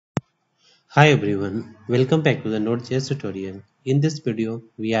Hi everyone, welcome back to the nodejs tutorial. In this video,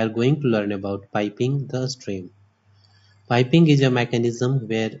 we are going to learn about piping the stream. Piping is a mechanism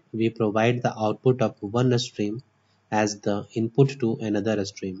where we provide the output of one stream as the input to another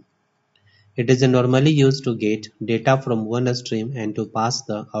stream. It is normally used to get data from one stream and to pass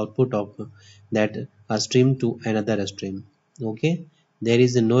the output of that stream to another stream. Okay, there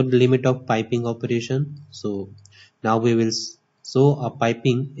is no limit of piping operation. So now we will show a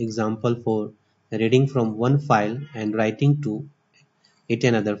piping example for reading from one file and writing to it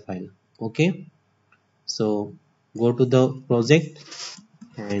another file. Okay, so go to the project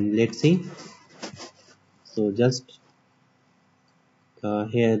and let's see. So just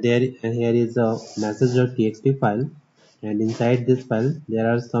here is a message.txt file, and inside this file there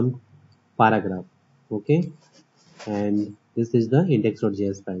are some paragraph. Okay, and this is the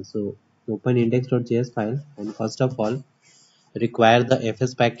index.js file. So open index.js file and first of all require the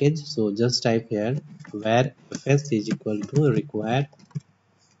fs package. So just type here where fs is equal to require,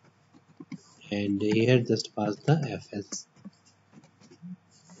 and here just pass the fs.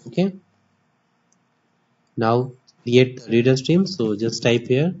 Okay, now create the reader stream. So just type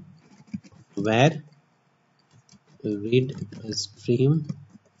here where read stream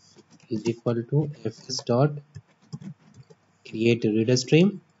is equal to fs dot create reader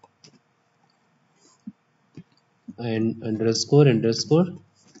stream and underscore just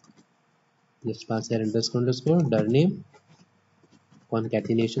pass here underscore dir name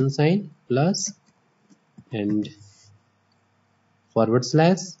concatenation sign plus and forward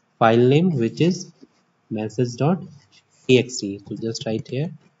slash file name, which is message.txt. So just write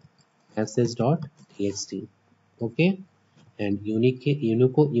here message.txt. Okay, and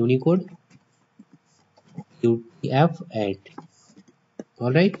unicode utf-8.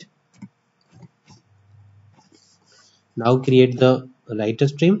 All right, now create the writer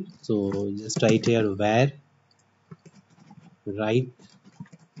stream. So just write here where write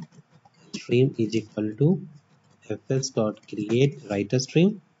stream is equal to fs dot create writer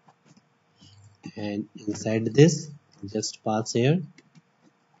stream, and inside this just pass here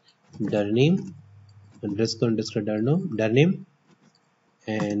dir name underscore dir name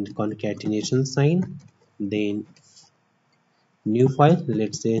and concatenation sign, then new file.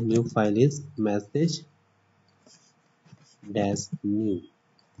 Let's say new file is message dash new.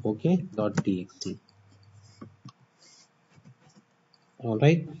 Okay, dot txt. All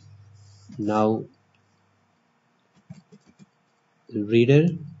right, now reader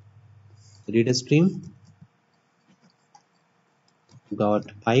stream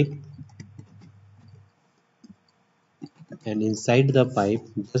dot pipe, and inside the pipe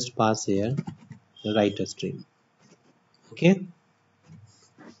just pass here the writer stream. Okay,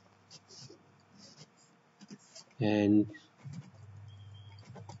 and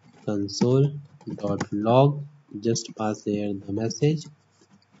console.log just pass here the message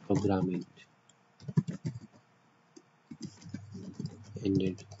programming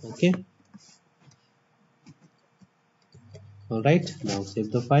ended. Okay, all right, now save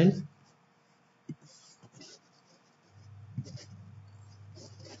the file.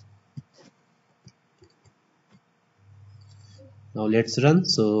 Now let's run.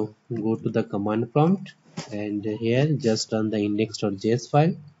 So go to the command prompt and here just run the index.js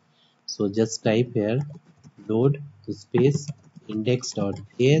file. So just type here load space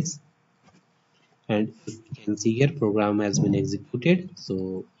index.js, and you can see here program has been executed.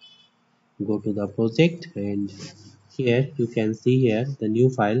 So go to the project and here you can see here the new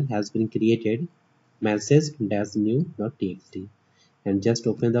file has been created message-new.txt, and just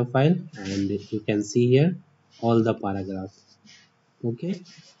open the file and you can see here all the paragraphs. Okay,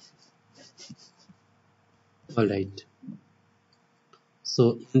 all right.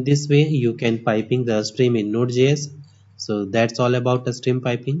 So in this way you can piping the stream in nodejs. So that's all about the stream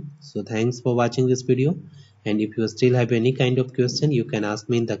piping. So thanks for watching this video, and if you still have any kind of question you can ask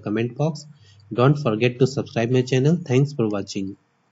me in the comment box. Don't forget to subscribe my channel. Thanks for watching.